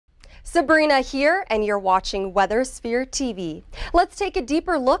Sabrina here, and you're watching WeatherSphere TV. Let's take a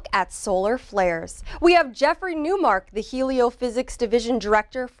deeper look at solar flares. We have Jeffrey Newmark, the Heliophysics Division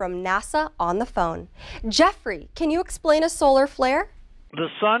Director from NASA, on the phone. Jeffrey, can you explain a solar flare? The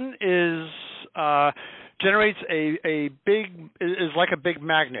sun generates is like a big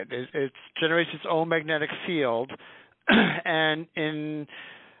magnet. It generates its own magnetic field, and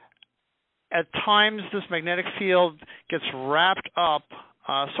at times this magnetic field gets wrapped up,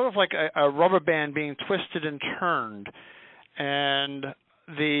 sort of like a rubber band being twisted and turned. And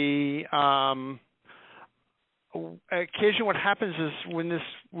occasionally what happens is when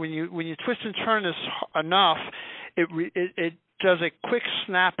you twist and turn this enough, it does a quick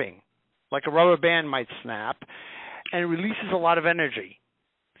snapping, like a rubber band might snap, and it releases a lot of energy.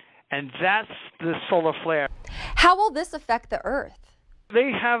 And that's the solar flare. How will this affect the Earth? They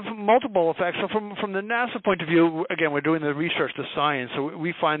have multiple effects. So from the NASA point of view, again, we're doing the research, the science, so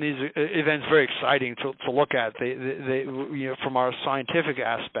we find these events very exciting to look at. They from our scientific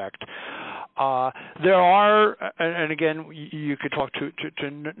aspect. There are, and again, you could talk to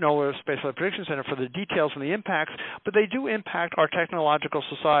NOAA Space Flight Prediction Center for the details and the impacts, but they do impact our technological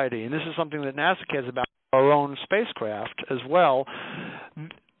society, and this is something that NASA cares about, our own spacecraft as well.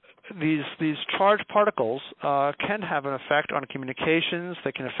 These charged particles can have an effect on communications.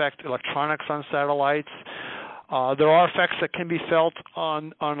 They can affect electronics on satellites. There are effects that can be felt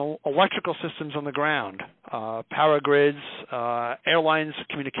on electrical systems on the ground, power grids, airlines,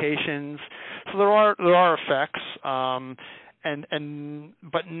 communications. So there are effects, but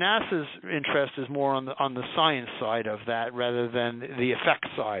NASA's interest is more on the science side of that rather than the effect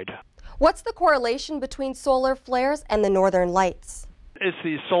side. What's the correlation between solar flares and the northern lights? It's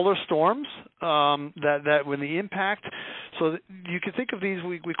these solar storms that when the impact, so you can think of these,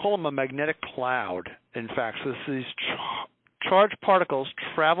 we call them a magnetic cloud, in fact. So these charged particles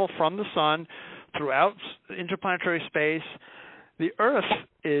travel from the sun throughout interplanetary space. The Earth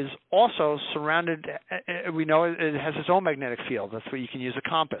is also surrounded, we know it has its own magnetic field. That's where you can use a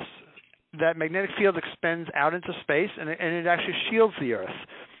compass. That magnetic field extends out into space, and it actually shields the Earth.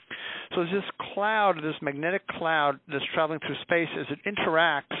 So this cloud, this magnetic cloud that's traveling through space, as it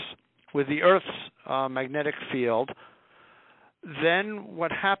interacts with the Earth's magnetic field, then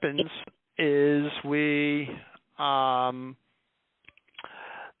what happens is the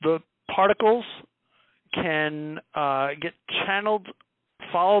particles can get channeled,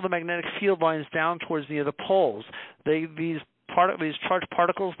 follow the magnetic field lines down towards near the poles. These charged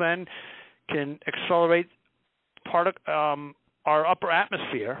particles then can accelerate our upper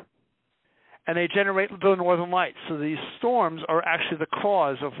atmosphere, and they generate the northern lights. So these storms are actually the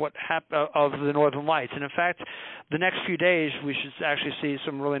cause of of the northern lights. And in fact, the next few days we should actually see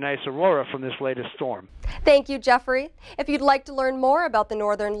some really nice aurora from this latest storm. Thank you, Jeffrey. If you'd like to learn more about the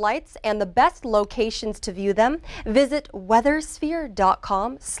northern lights and the best locations to view them, visit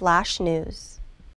weathersphere.com/news.